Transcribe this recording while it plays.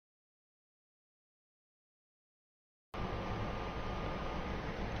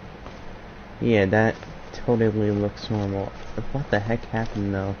Yeah, that totally looks normal. What the heck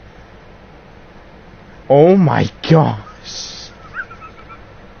happened though? Oh my gosh!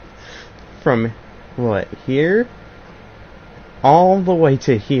 From what, here? All the way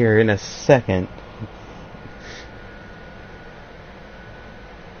to here in a second.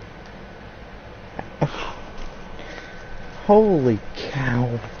 Holy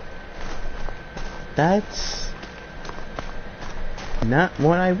cow. That's not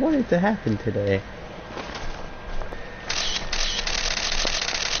what I wanted to happen today.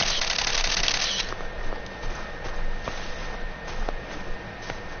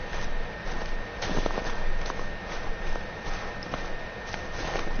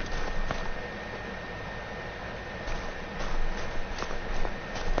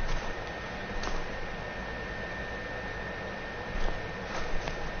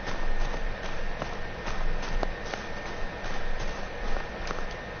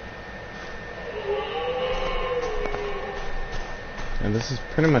 And this is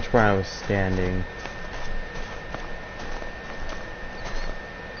pretty much where I was standing.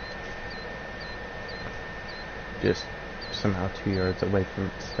 Just somehow 2 yards away from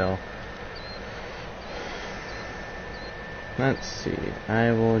it still. Let's see.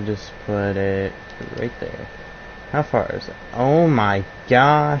 I will just put it right there. How far is it? Oh my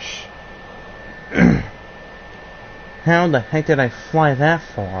gosh! How the heck did I fly that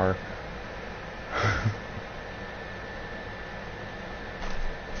far?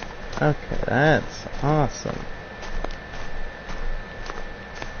 Okay, that's awesome.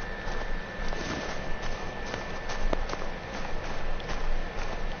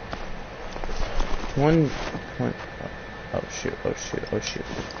 One, oh shoot, oh shoot, oh shoot.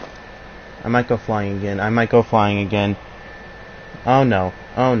 I might go flying again, I might go flying again. Oh no,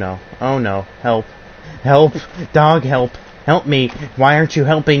 oh no, oh no, help. Help! Dog, help! Help me! Why aren't you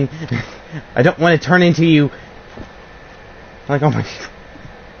helping? I don't want to turn into you! Like, oh my...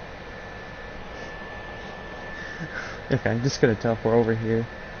 Okay, I'm just gonna teleport over here.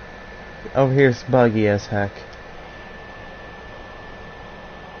 Over here's buggy as heck.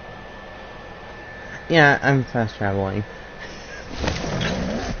 Yeah, I'm fast traveling.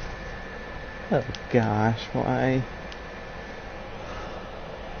 Oh gosh, why?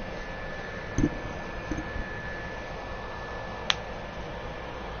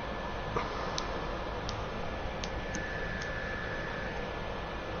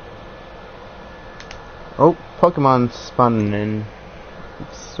 Oh, Pokemon spawning in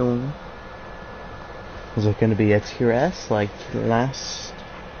soon. Is it gonna be a tier S like last?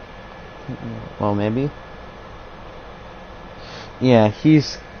 Well, maybe. Yeah,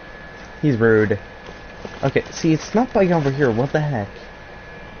 he's rude. Okay, see, it's not bugging over here. What the heck?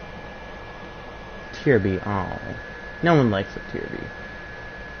 Tier B. Oh, no one likes a tier B.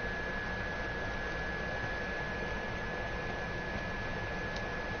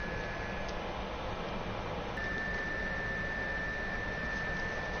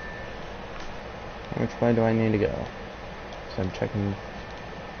 Which way do I need to go? So I'm checking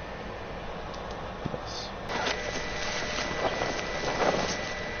this.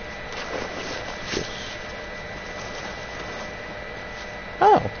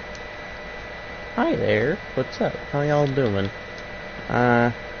 Oh! Hi there. What's up? How y'all doing?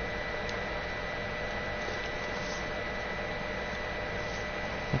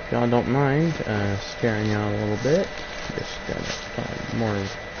 If y'all don't mind, scaring y'all a little bit. Just gonna find more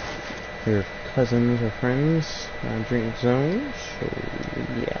of your cousins or friends drink zone, so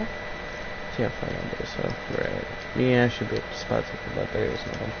yeah. See how far that is, so right. Yeah, I should be able to spot something about there as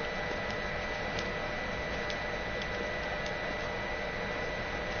well.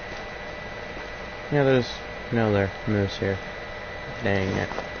 Yeah, there's no other moose here. Dang it.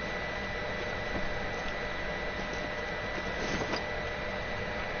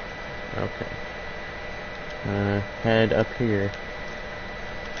 Okay. Head up here.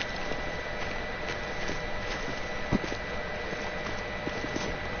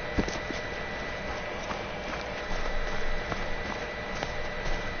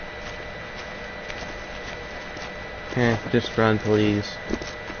 Just run, please.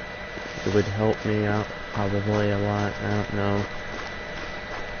 It would help me out probably a lot. I don't know.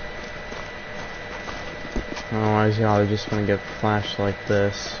 Otherwise, y'all are just gonna get flashed like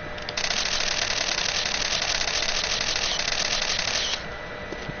this.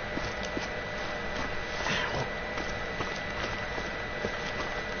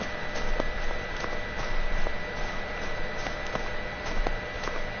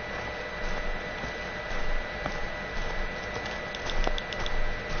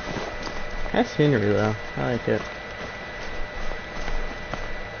 Nice scenery though, I like it.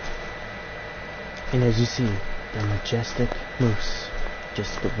 And as you see, the majestic moose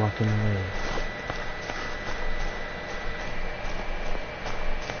just walking away.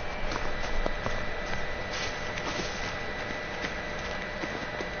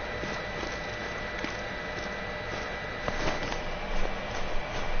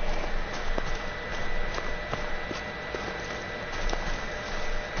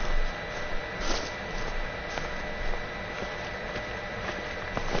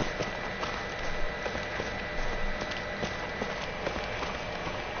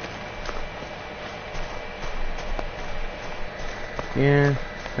 Yeah,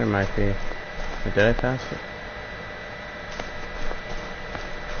 there might be. Or did I pass it?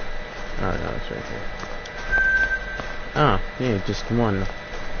 Oh no, it's right here. Oh, yeah, just one.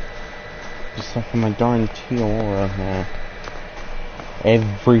 Just like my darn Tiora.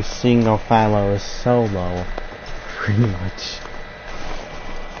 Every single fallow is solo. Pretty much.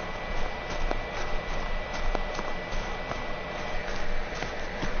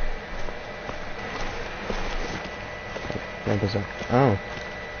 Oh.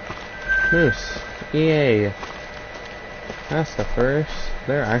 Moose. EA. That's the first.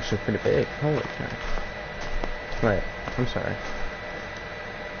 They're actually pretty big. Holy cow. Wait, I'm sorry.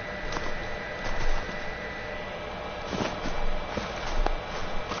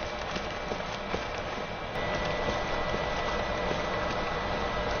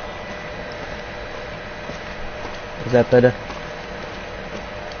 Is that better?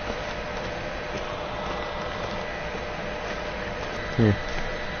 Yeah.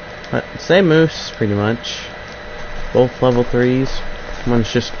 But same moose, pretty much. Both level 3s.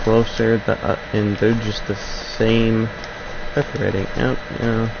 One's just closer, and they're just the same pepper rating. Oh,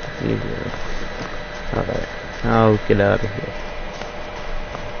 no, easier. Alright, I'll get out of here.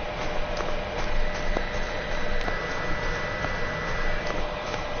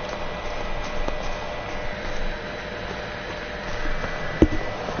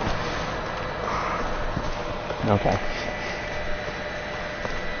 Okay.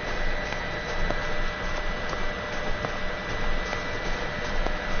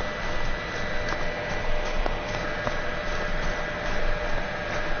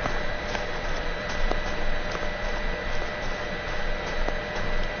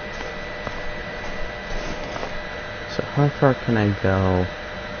 So how far can I go?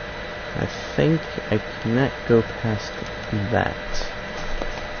 I think I cannot go past that.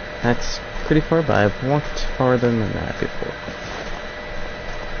 That's pretty far, but I've walked farther than that before.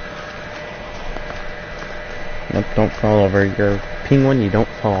 Nope, don't fall over. You're a penguin, you don't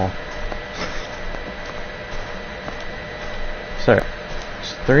fall. So,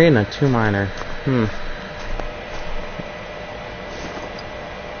 it's 3 and a 2 minor.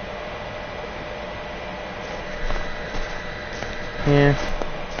 Yeah.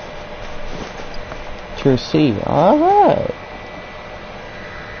 True C. Alright.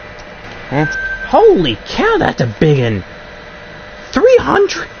 Huh? Holy cow, that's a big one!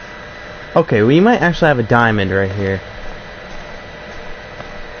 300! Okay, we might actually have a diamond right here.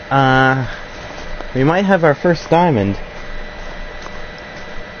 We might have our first diamond.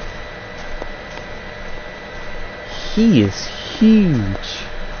 He is huge.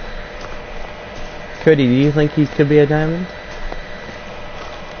 Cody, do you think he could be a diamond?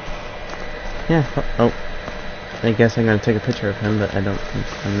 Yeah. Oh. I guess I'm gonna take a picture of him, but I'm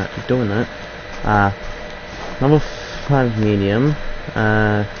not doing that. Level 5 medium.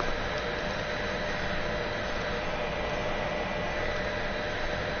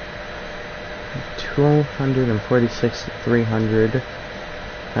 1246 to 300.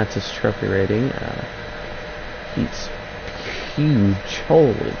 That's his trophy rating. He's huge.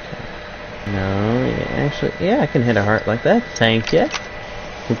 Holy cow. No, yeah, actually, yeah, I can hit a heart like that. Thank you.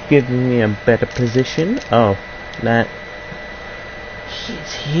 It gives me a better position. Oh, that.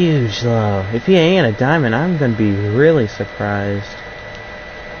 He's huge, though. If he ain't a diamond, I'm gonna be really surprised.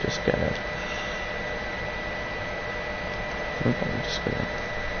 Just gotta. I'm just gonna.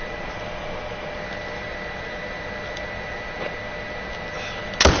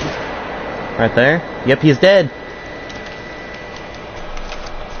 Right there. Yep, he's dead.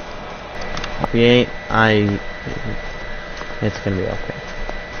 If he ain't, it's gonna be okay.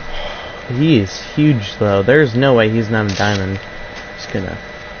 He is huge, though. There's no way he's not a diamond. Just gonna.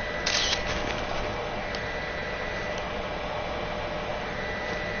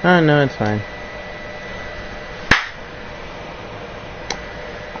 Oh, no, it's fine.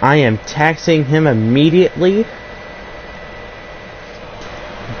 I am taxing him immediately.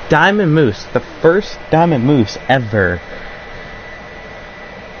 Diamond Moose. The first Diamond Moose ever.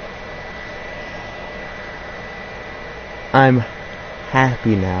 I'm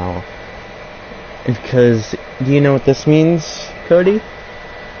happy now. Because, do you know what this means, Cody?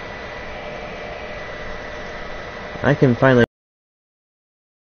 I can finally...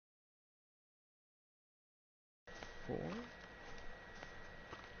 4?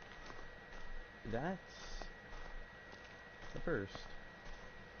 That's... the first.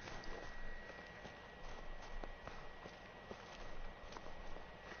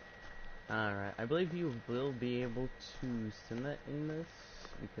 Alright, I believe you will be able to send that in this,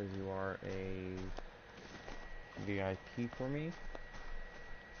 because you are a VIP for me.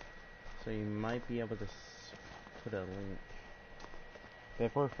 So you might be able to put a link.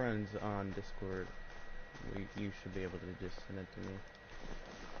 If we're friends on Discord, you should be able to just send it to me.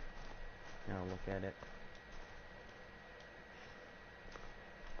 And I'll look at it.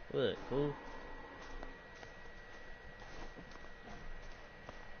 Look, cool.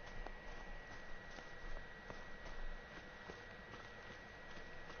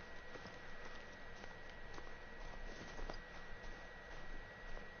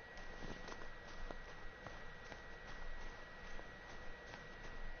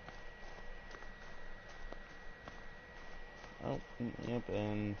 Oh, yep,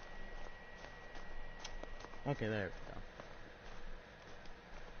 and... okay, there we go.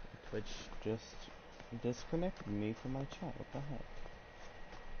 Twitch just disconnected me from my chat, what the heck?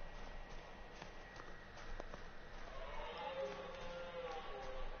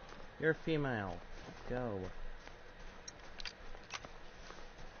 You're a female. Go.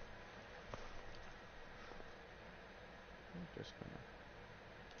 I'm just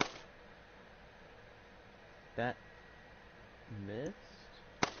gonna... that... missed?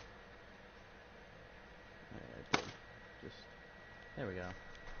 I did. Just... there we go.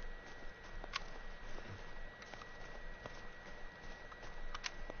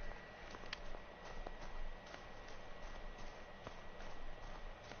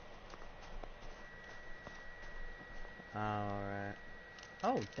 Alright.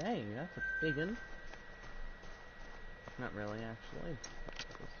 Oh, dang, that's a big one. Not really, actually.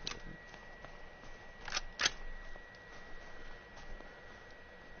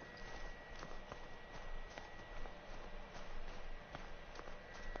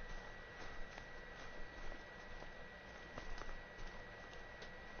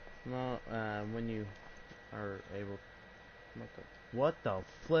 Well, when you are able... what the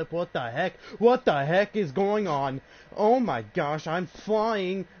flip? What the heck? What the heck is going on? Oh my gosh, I'm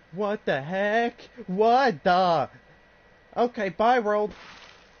flying! What the heck? What the... okay, bye, world.